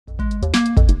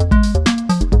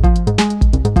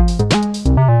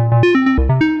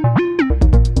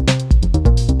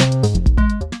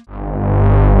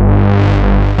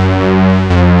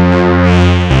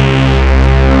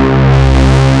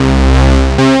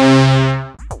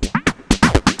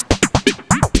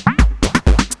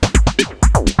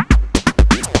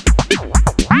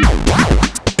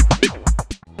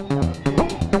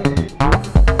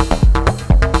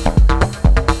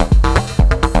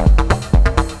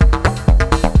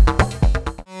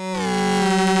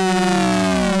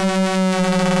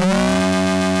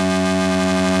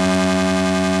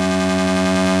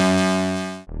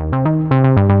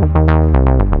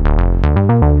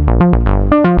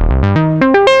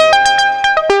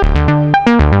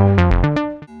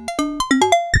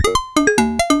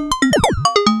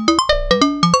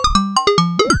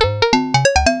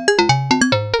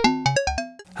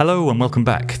welcome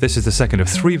back. This is the second of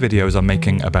 3 videos I'm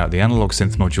making about the analog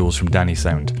synth modules from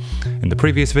Dannysound. In the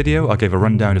previous video I gave a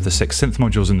rundown of the 6 synth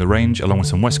modules in the range along with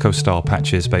some West Coast style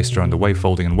patches based around the wave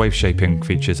folding and wave shaping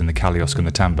features in the Cali, and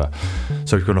the Timbre.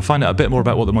 So if you want to find out a bit more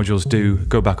about what the modules do,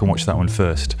 go back and watch that one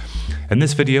first. In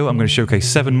this video I'm going to showcase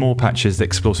 7 more patches that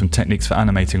explore some techniques for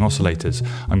animating oscillators.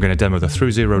 I'm going to demo the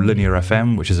through zero linear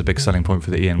FM, which is a big selling point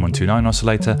for the EN129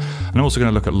 oscillator, and I'm also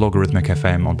going to look at Logarithmic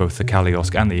FM on both the Cali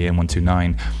and the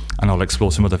EN129, and I'll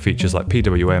explore some other features like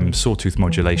PWM, sawtooth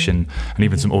modulation, and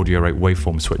even some audio rate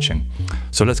waveform switching.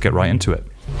 So let's get right into it.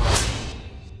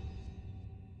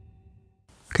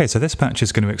 Okay, so this patch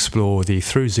is going to explore the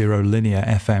through zero linear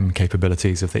FM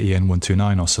capabilities of the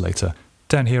EN129 oscillator.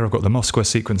 Down here I've got the Mosquare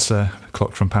sequencer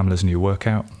clocked from Pamela's new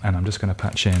workout, and I'm just going to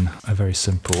patch in a very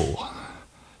simple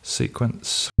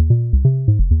sequence.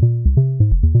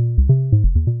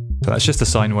 So that's just a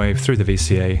sine wave through the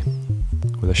VCA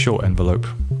with a short envelope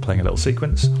playing a little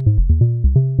sequence.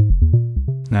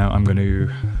 Now I'm going to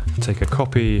take a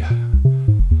copy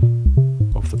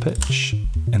of the pitch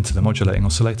into the modulating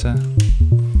oscillator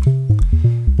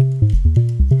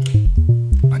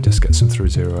and just get some through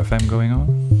zero FM going on.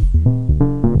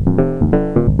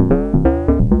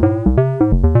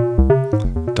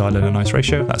 Dial in a nice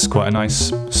ratio. That's quite a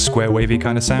nice square wavy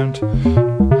kind of sound,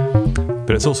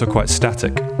 but it's also quite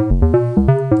static.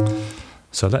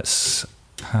 So let's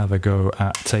have a go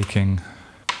at taking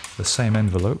the same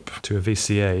envelope to a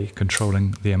VCA,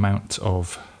 controlling the amount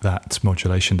of that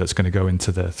modulation that's going to go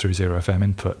into the through zero FM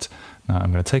input. Now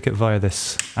I'm going to take it via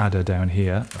this adder down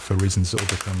here for reasons that will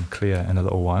become clear in a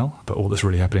little while, but all that's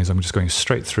really happening is I'm just going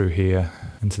straight through here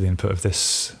into the input of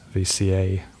this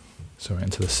VCA, sorry,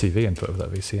 into the CV input of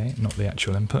that VCA, not the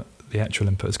actual input. The actual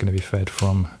input is going to be fed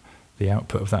from the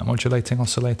output of that modulating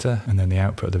oscillator, and then the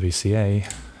output of the VCA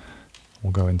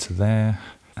will go into there,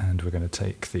 and we're going to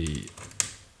take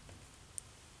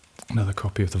another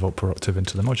copy of the volt per octave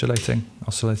into the modulating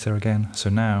oscillator again. So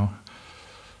now,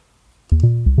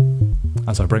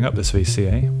 as I bring up this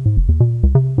VCA,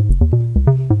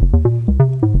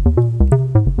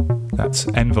 that's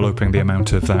enveloping the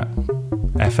amount of that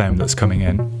FM that's coming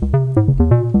in,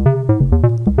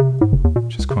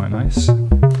 which is quite nice.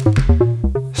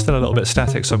 Still a little bit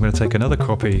static, so I'm going to take another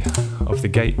copy of the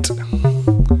gate.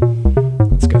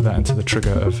 Let's get that into the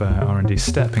trigger of R&D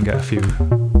step and get a few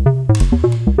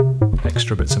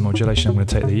extra bits of modulation. I'm going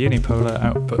to take the unipolar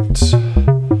output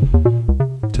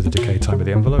to the decay time of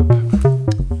the envelope,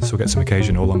 so we'll get some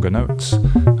occasional longer notes,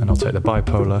 and I'll take the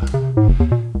bipolar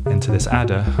into this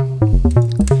adder.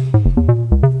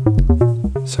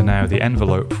 So now the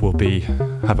envelope will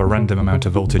have a random amount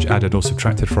of voltage added or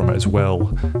subtracted from it as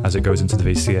well as it goes into the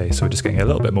VCA, so we're just getting a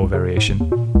little bit more variation.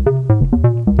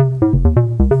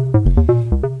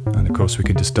 And of course we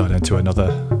can just dial into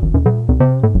another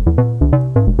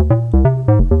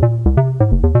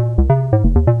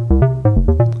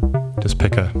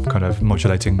pick a kind of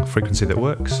modulating frequency that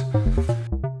works.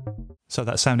 So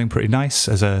that's sounding pretty nice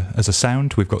as a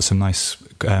sound. We've got some nice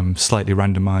slightly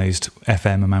randomized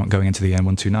FM amount going into the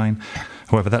EN129.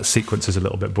 However, that sequence is a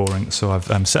little bit boring, so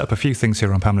I've set up a few things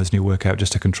here on Pamela's new workout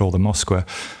just to control the Mosquare.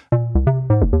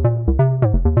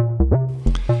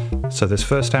 So this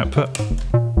first output,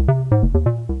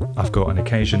 I've got an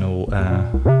occasional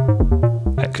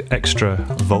extra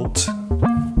volt.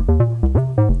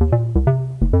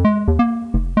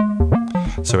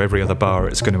 So every other bar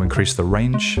it's going to increase the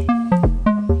range. And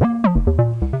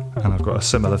I've got a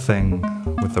similar thing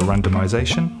with the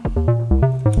randomization.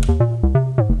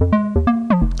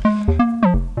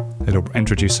 It'll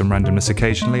introduce some randomness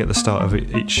occasionally at the start of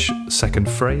each second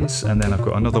phrase, and then I've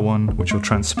got another one which will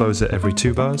transpose it every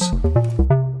 2 bars.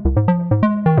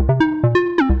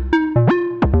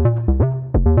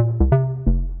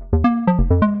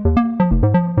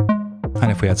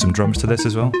 And if we add some drums to this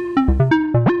as well.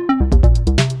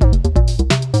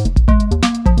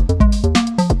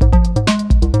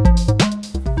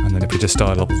 Just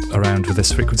dial around with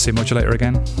this frequency modulator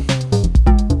again.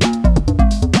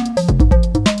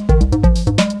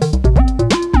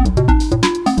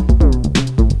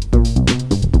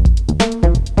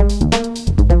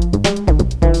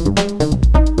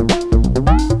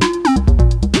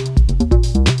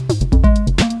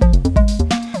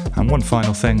 And one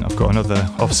final thing, I've got another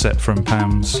offset from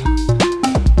Pam's,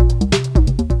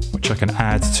 which I can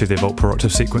add to the volt per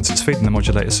octave sequence. It's feeding the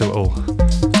modulator, so it'll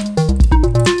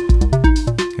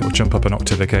jump up an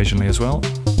octave occasionally as well.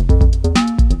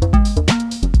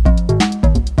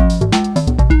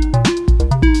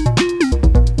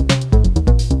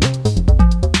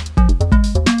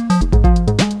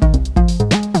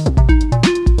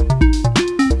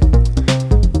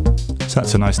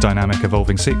 a nice dynamic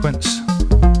evolving sequence.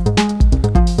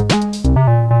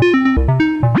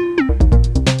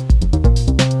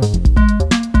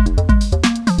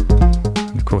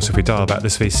 And of course, if we dial back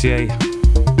this VCA,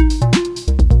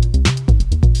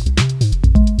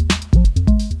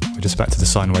 we're just back to the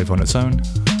sine wave on its own.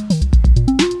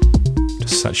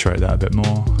 Just saturate that a bit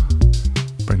more,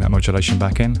 bring that modulation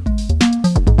back in.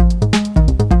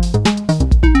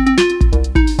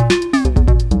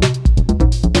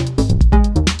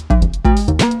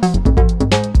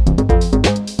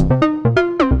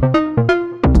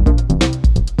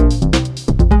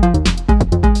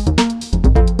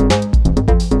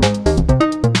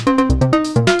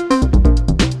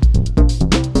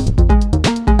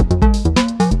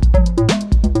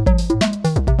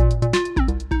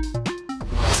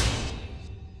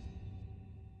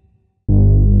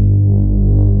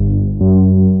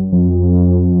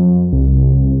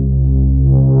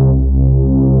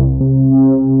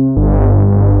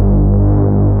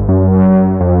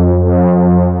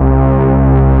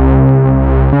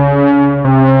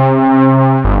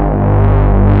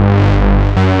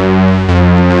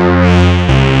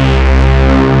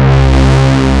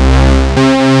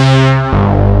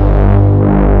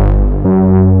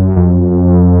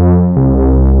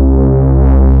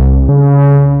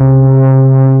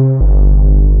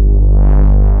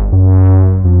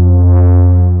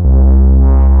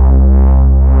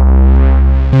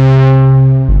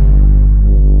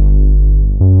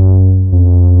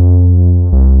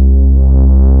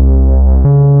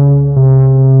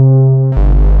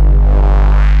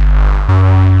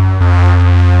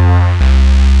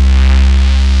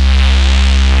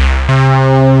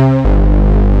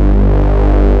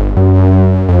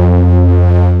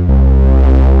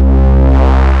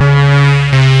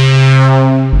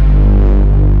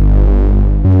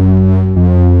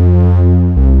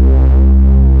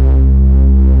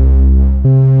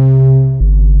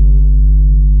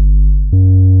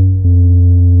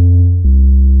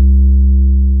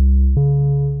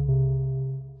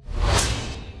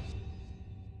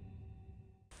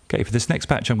 Okay, for this next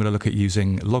patch I'm going to look at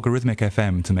using Logarithmic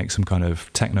FM to make some kind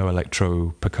of techno,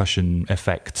 electro, percussion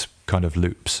effect kind of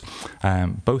loops.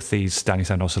 Both these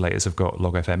Dannysound oscillators have got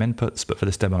log FM inputs, but for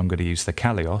this demo I'm going to use the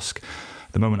Cali osc.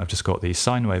 At the moment I've just got the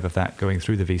sine wave of that going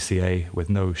through the VCA with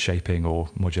no shaping or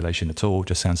modulation at all,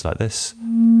 just sounds like this.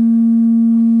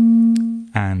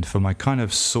 And for my kind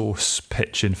of source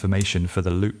pitch information for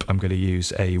the loop, I'm going to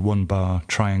use a 1-bar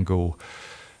triangle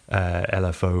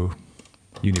LFO,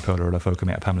 unipolar LFO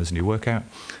coming out of Pamela's new workout.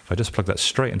 If I just plug that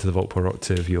straight into the volt per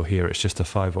octave, you'll hear it's just a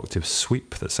 5-octave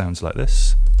sweep that sounds like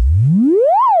this.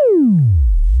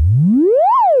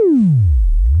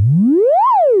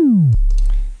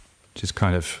 Which is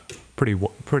kind of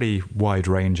pretty wide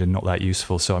range and not that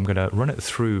useful, so I'm going to run it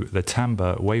through the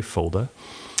Timbre wave folder,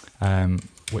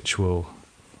 which will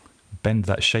bend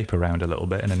that shape around a little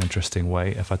bit in an interesting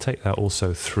way. If I take that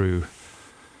also through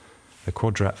the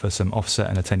Quadrat for some offset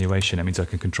and attenuation, it means I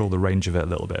can control the range of it a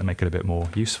little bit and make it a bit more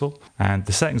useful. And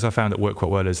the settings I found that work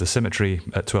quite well is the symmetry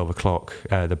at 12 o'clock,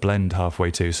 the blend halfway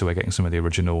too, so we're getting some of the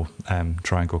original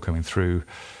triangle coming through,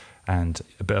 and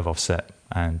a bit of offset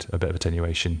and a bit of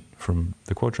attenuation from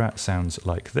the Quadrat. Sounds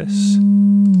like this.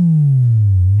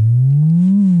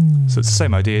 So it's the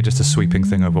same idea, just a sweeping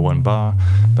thing over 1 bar,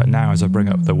 but now as I bring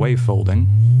up the wave folding,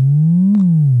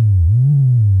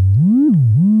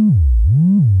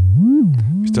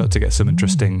 we start to get some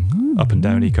interesting up and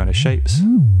downy kind of shapes.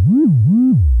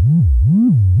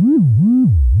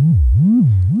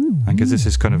 And because this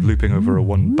is kind of looping over a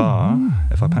 1 bar,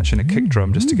 if I patch in a kick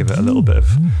drum just to give it a little bit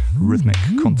of rhythmic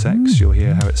context, you'll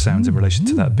hear how it sounds in relation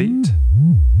to that beat.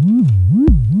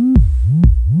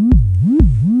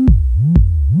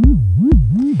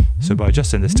 So by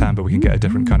adjusting this timbre we can get a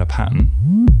different kind of pattern.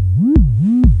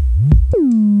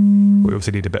 We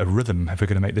obviously need a bit of rhythm if we're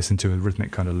going to make this into a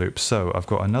rhythmic kind of loop. So I've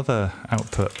got another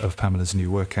output of Pamela's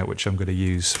new workout which I'm going to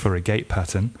use for a gate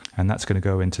pattern, and that's going to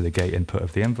go into the gate input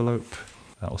of the envelope.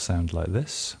 That'll sound like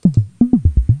this.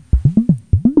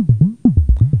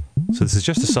 So this is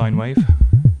just a sine wave.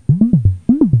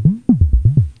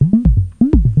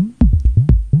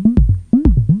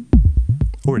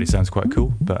 Already sounds quite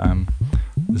cool, but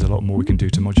there's a lot more we can do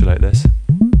to modulate this.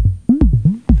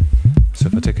 So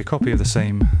if I take a copy of the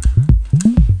same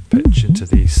pitch into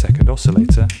the second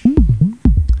oscillator,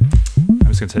 I'm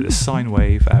just going to take the sine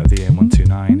wave out of the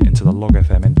EN129 into the log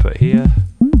FM input here.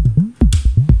 I'm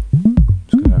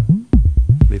just going to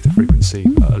leave the frequency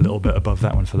a little bit above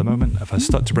that one for the moment. If I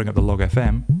start to bring up the log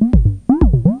FM,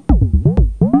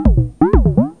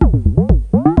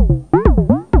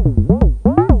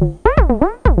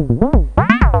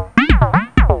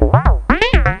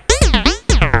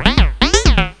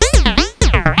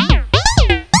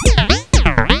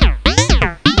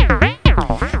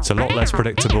 less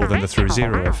predictable than the through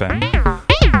zero FM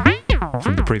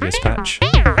from the previous patch,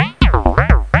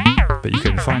 but you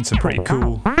can find some pretty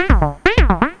cool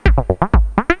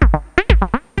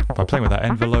by playing with that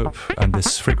envelope and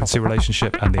this frequency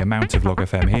relationship and the amount of log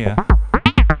FM here.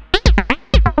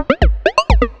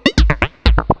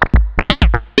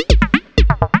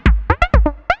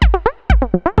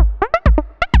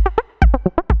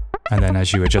 And then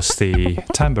as you adjust the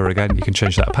timbre again, you can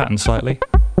change that pattern slightly.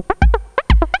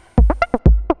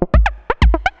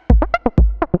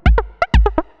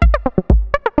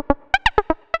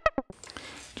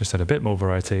 Just add a bit more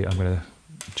variety. I'm going to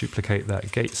duplicate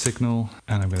that gate signal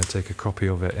and I'm going to take a copy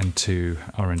of it into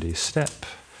R&D step.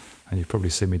 And you've probably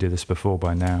seen me do this before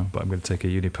by now, but I'm going to take a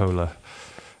unipolar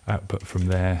output from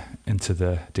there into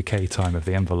the decay time of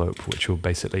the envelope, which will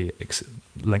basically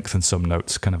lengthen some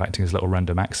notes, kind of acting as little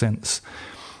random accents.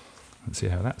 Let's see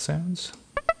how that sounds.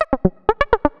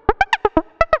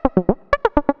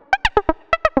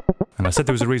 And I said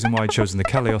there was a reason why I'd chosen the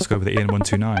Cali Osc over the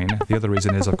EN129. The other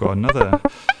reason is I've got another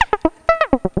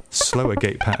slower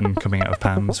gate pattern coming out of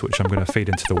PAMS, which I'm going to feed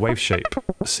into the wave shape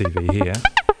CV here.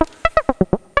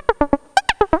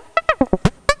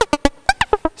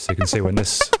 So you can see when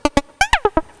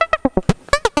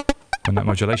that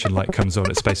modulation light comes on,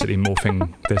 it's basically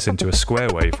morphing this into a square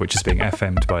wave, which is being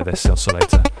FM'd by this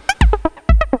oscillator.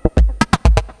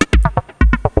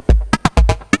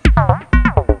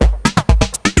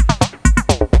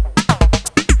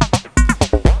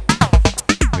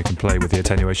 We can play with the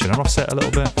attenuation and offset a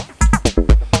little bit.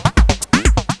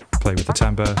 Play with the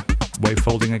timbre wave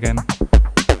folding again.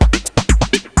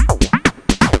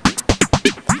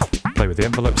 Play with the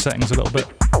envelope settings a little bit.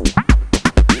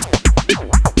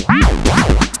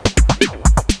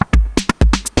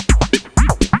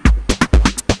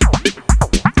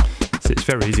 So it's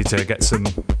very easy to get some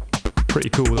pretty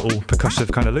cool little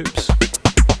percussive kind of loops.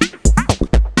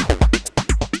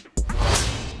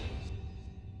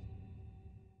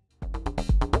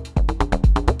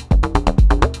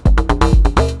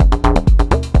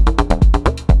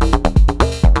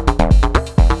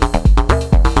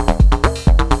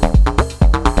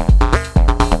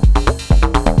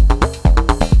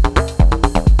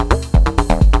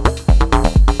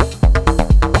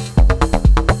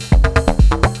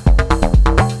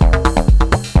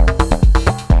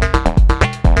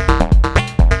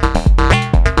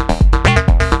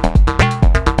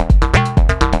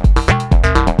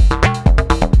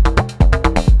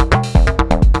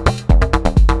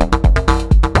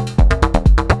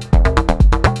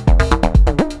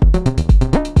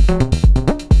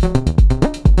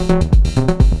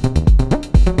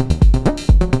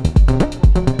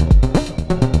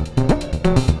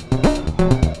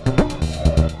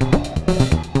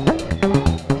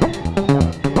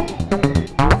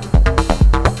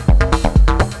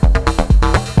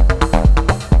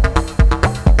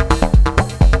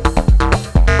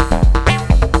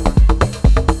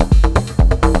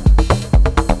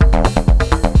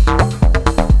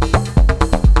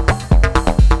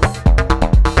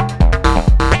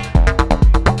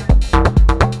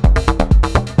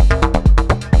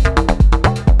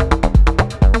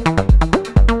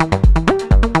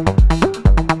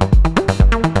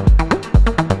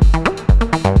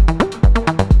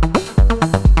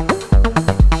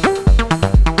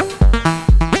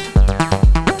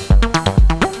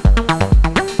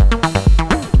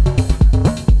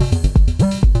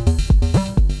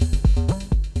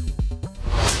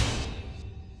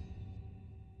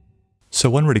 So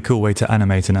one really cool way to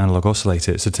animate an analog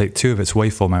oscillator is to take two of its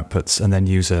waveform outputs and then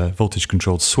use a voltage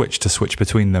controlled switch to switch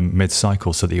between them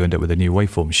mid-cycle so that you end up with a new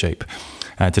waveform shape.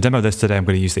 To demo this today, I'm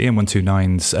going to use the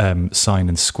EN129's sine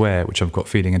and square, which I've got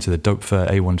feeding into the Doepfer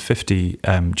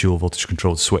A150 dual voltage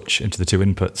controlled switch into the two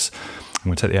inputs. I'm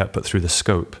going to take the output through the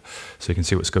scope so you can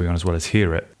see what's going on as well as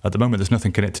hear it. At the moment there's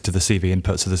nothing connected to the CV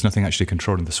input, so there's nothing actually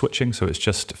controlling the switching, so it's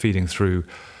just feeding through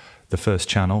the first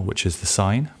channel, which is the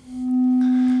sine.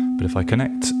 But if I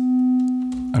connect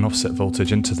an offset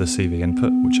voltage into the CV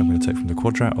input, which I'm going to take from the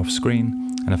quadrat off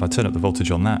screen, and if I turn up the voltage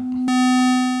on that,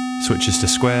 it switches to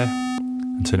square,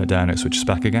 and turn it down, it switches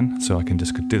back again, so I can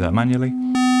just do that manually.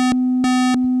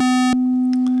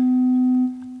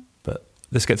 But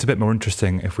this gets a bit more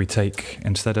interesting if we take,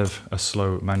 instead of a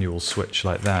slow manual switch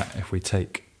like that, if we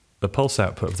take the pulse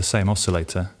output of the same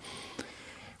oscillator,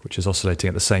 which is oscillating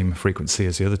at the same frequency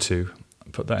as the other two,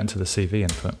 put that into the CV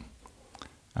input.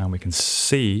 And we can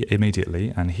see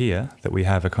immediately and hear that we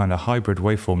have a kind of hybrid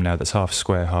waveform now that's half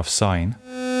square, half sine.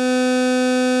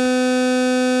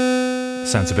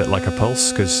 Sounds a bit like a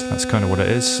pulse, because that's kind of what it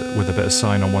is, with a bit of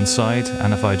sine on one side.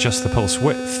 And if I adjust the pulse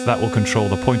width, that will control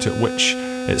the point at which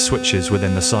it switches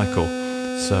within the cycle.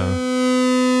 So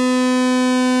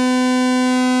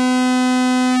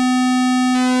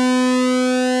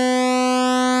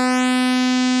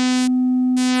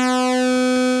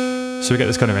we get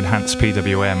this kind of enhanced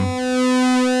PWM,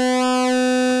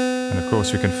 and of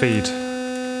course we can feed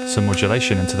some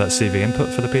modulation into that CV input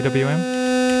for the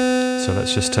PWM. So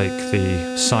let's just take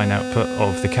the sine output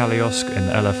of the Cali osc in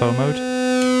the LFO mode.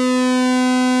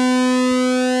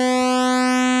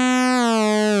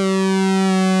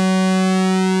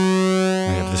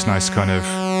 And you have this nice kind of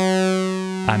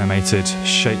animated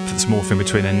shape that's morphing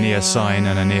between a near sine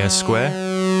and a near square.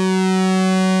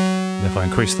 And if I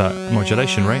increase that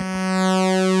modulation rate,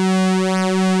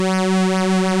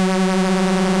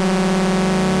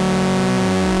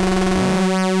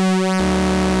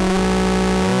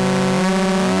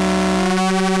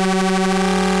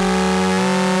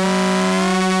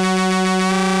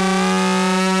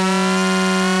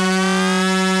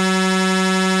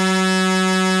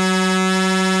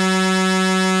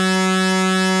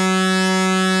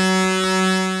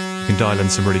 dial in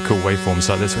some really cool waveforms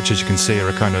like this, which as you can see are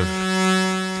a kind of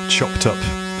chopped up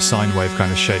sine wave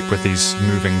kind of shape with these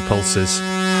moving pulses.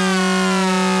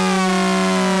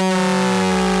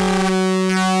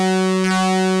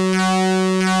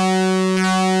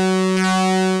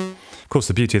 Of course,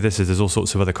 the beauty of this is there's all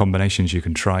sorts of other combinations you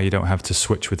can try. You don't have to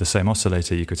switch with the same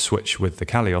oscillator, you could switch with the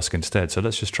Cali osc instead. So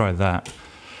let's just try that.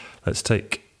 Let's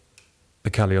take the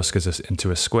Cali osc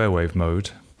into a square wave mode.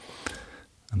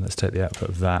 And let's take the output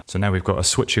of that. So now we've got a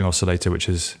switching oscillator which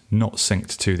is not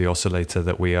synced to the oscillator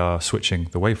that we are switching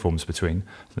the waveforms between.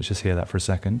 So let's just hear that for a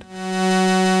second.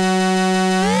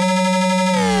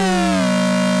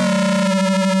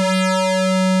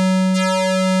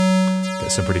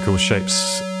 Get some pretty cool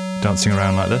shapes dancing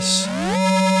around like this.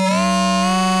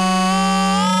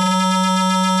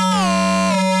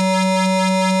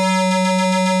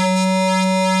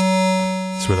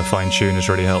 With a fine tune is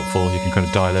really helpful. You can kind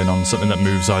of dial in on something that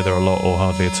moves either a lot or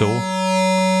hardly at all.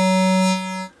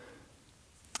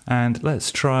 And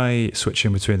let's try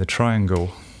switching between the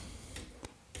triangle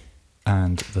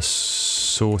and the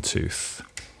sawtooth.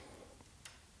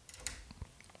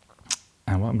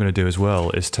 And what I'm going to do as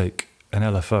well is take an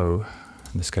LFO,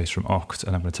 in this case from Oct,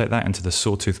 and I'm going to take that into the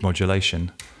sawtooth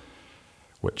modulation,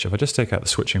 which if I just take out the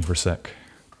switching for a sec.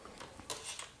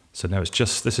 So now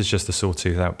this is just the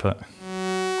sawtooth output.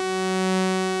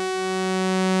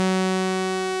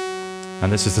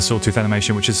 And this is the sawtooth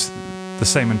animation, which is the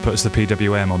same input as the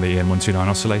PWM on the EN129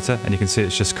 oscillator. And you can see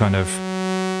it's just kind of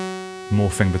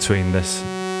morphing between this.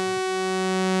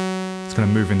 It's kind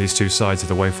of moving these two sides of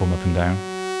the waveform up and down.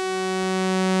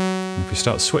 And if we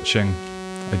start switching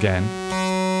again,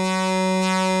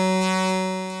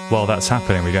 while that's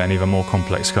happening, we get an even more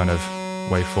complex kind of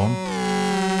waveform.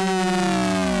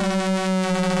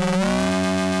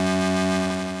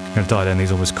 I'm going to dial in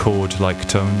these almost chord-like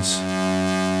tones.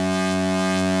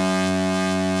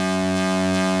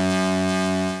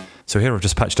 So here I've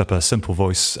just patched up a simple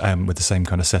voice with the same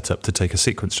kind of setup to take a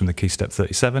sequence from the key step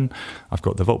 37. I've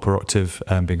got the volt per octave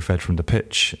being fed from the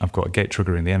pitch. I've got a gate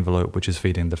trigger in the envelope, which is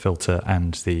feeding the filter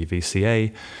and the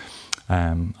VCA.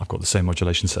 I've got the same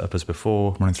modulation setup as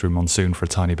before, running through Monsoon for a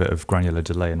tiny bit of granular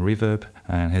delay and reverb.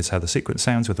 And here's how the sequence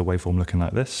sounds with the waveform looking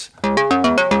like this.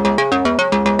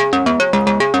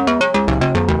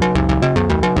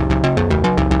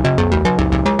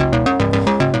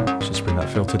 Let's just bring that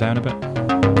filter down a bit.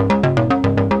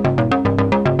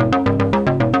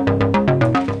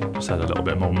 Add a little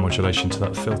bit more modulation to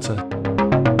that filter.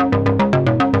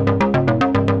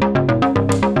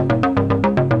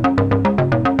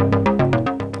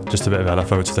 Just a bit of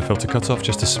LFO to the filter cutoff,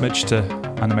 just a smidge to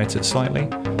animate it slightly.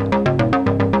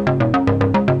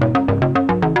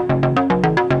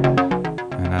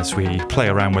 And as we play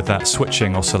around with that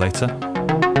switching oscillator,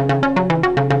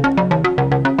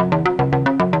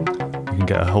 we can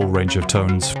get a whole range of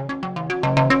tones.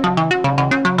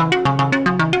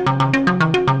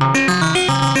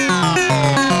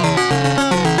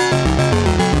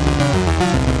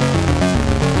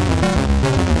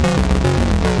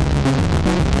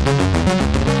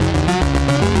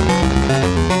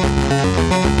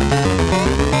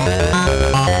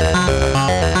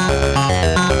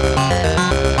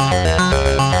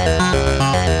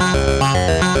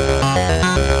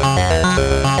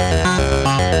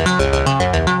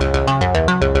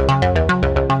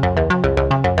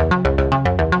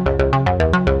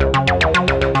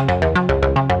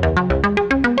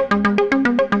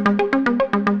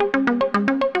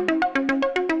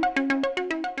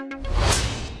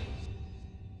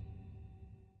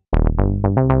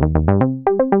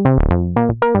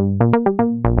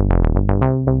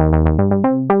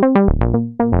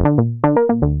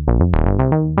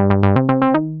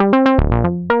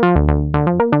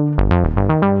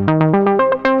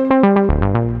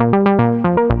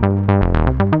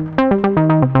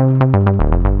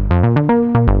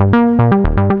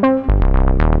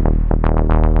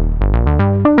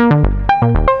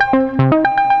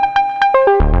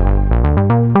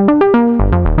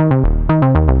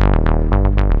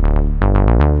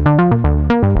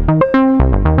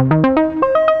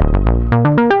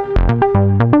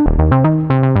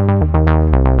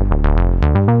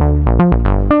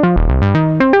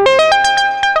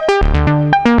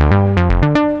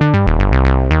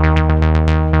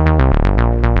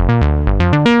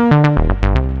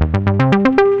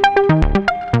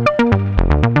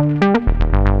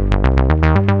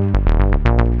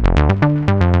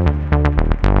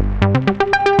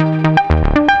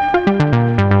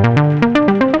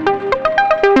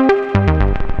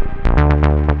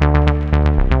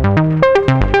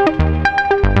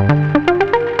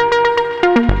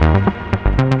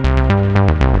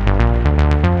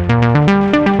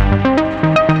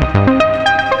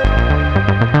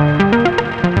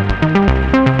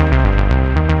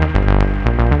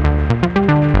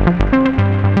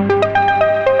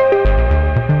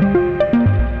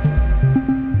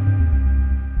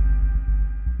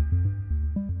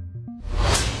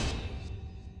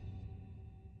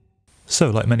 So,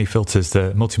 like many filters,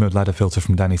 the Multimode Ladder Filter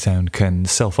from Dannysound can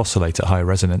self-oscillate at high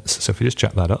resonance. So if we just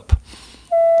jack that up,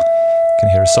 you can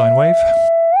hear a sine wave.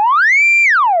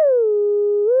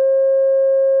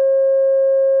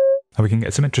 And we can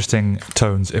get some interesting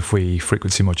tones if we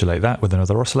frequency modulate that with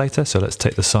another oscillator. So let's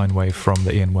take the sine wave from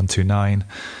the EN129.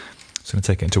 So I'm going to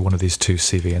take it into one of these two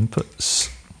CV inputs.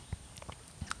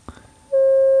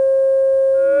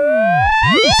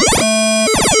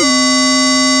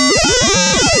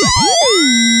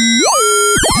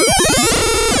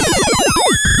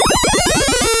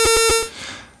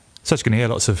 So you're going to hear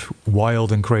lots of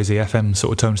wild and crazy FM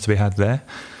sort of tones to be had there.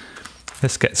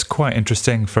 This gets quite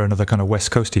interesting for another kind of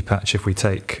West Coasty patch if we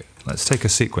take, let's take a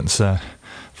sequencer,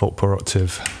 volt per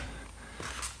octave,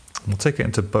 and we'll take it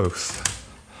into both,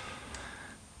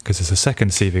 because there's a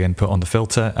second CV input on the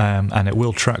filter, and it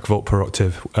will track volt per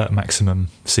octave at maximum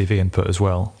CV input as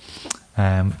well.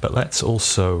 But let's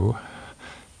also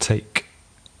take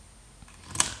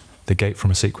the gate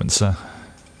from a sequencer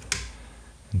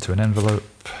into an envelope,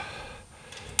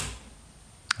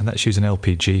 and let's use an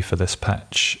LPG for this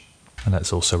patch. And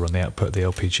let's also run the output of the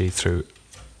LPG through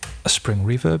a spring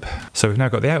reverb. So we've now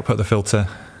got the output of the filter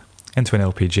into an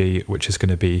LPG, which is going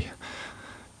to be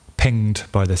pinged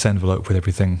by this envelope with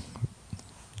everything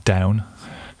down.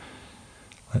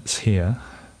 Let's hear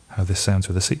how this sounds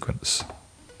with a sequence.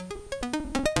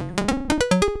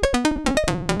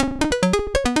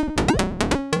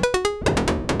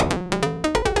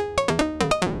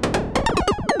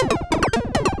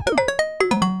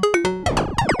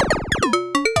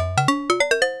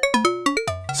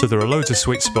 So there are loads of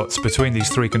sweet spots between these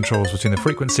three controls, between the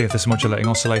frequency of this modulating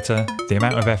oscillator, the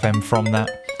amount of FM from that,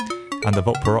 and the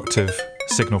volt per octave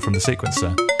signal from the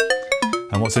sequencer.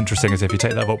 And what's interesting is if you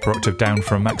take that volt per octave down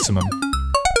from maximum,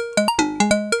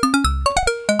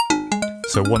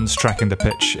 so one's tracking the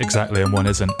pitch exactly and one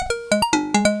isn't,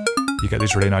 you get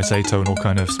these really nice atonal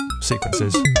kind of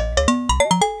sequences.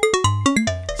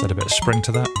 Let's add a bit of spring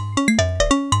to that.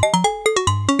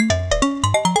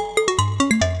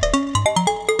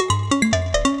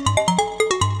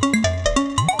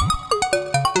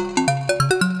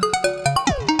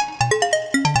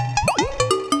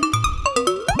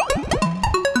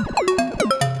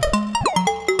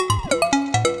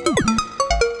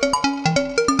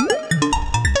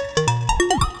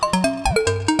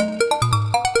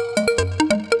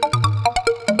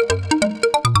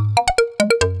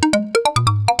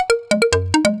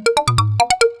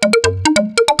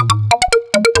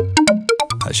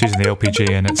 That's using the LPG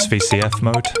in its VCF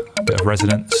mode, a bit of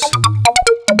resonance.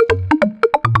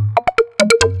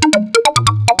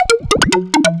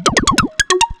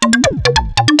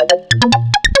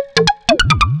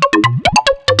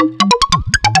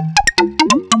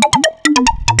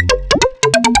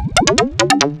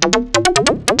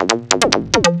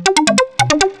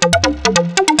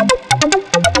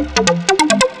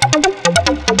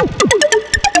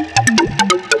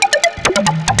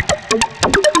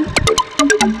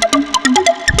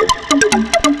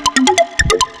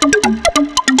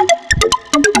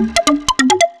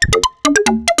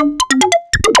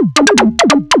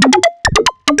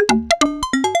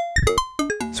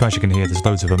 So as you can hear, there's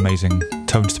loads of amazing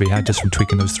tones to be had just from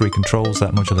tweaking those three controls,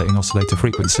 that modulating oscillator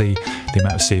frequency, the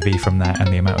amount of CV from that,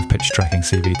 and the amount of pitch tracking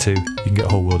CV too. You can get a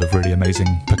whole world of really amazing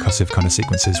percussive kind of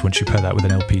sequences once you pair that with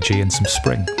an LPG and some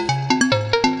spring.